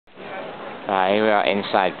Right, we are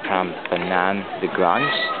inside Prambanan, the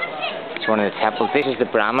Grange. It's one of the temples. This is the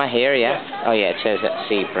Brahma here, yeah? Oh yeah, it says at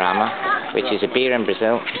sea Brahma, which is a beer in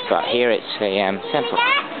Brazil, but here it's a temple.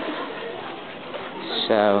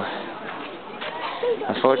 So,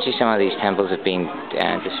 unfortunately some of these temples have been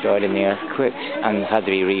destroyed in the earthquake and had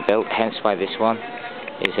to be rebuilt, hence why this one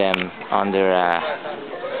is under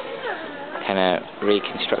kind of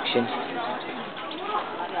reconstruction.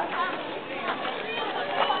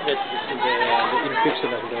 This is the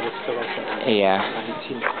inscription of the restoration. Yeah.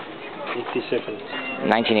 1987.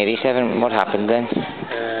 1987. What happened then?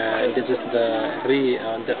 This is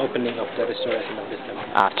the opening of the restoration of this temple.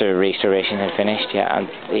 After restoration had finished, yeah. And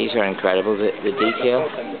these are incredible. The detail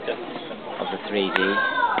of the 3D.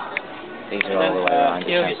 These are all the way around the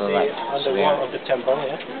temple, like on the wall of the temple.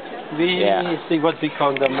 Yeah. We see what we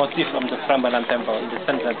call the motif of the Prambanan temple in the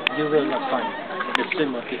center. You will not find the same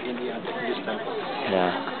motif in this temple.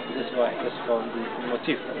 Yeah. This is why it's called the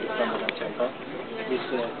motif of the Prambanan temple. This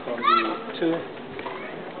from the two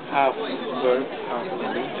half bird, half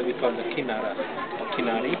lily, we call the kinara or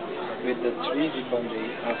kinari. With the tree, we call the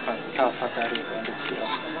alfatari or the tree of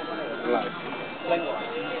life.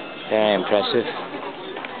 Very impressive.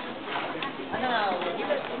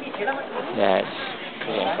 Yeah, it's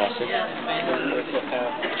pretty impressive. We also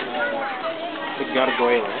have the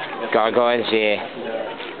gargoyle. Gargoyles, yeah.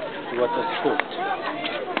 The water spout.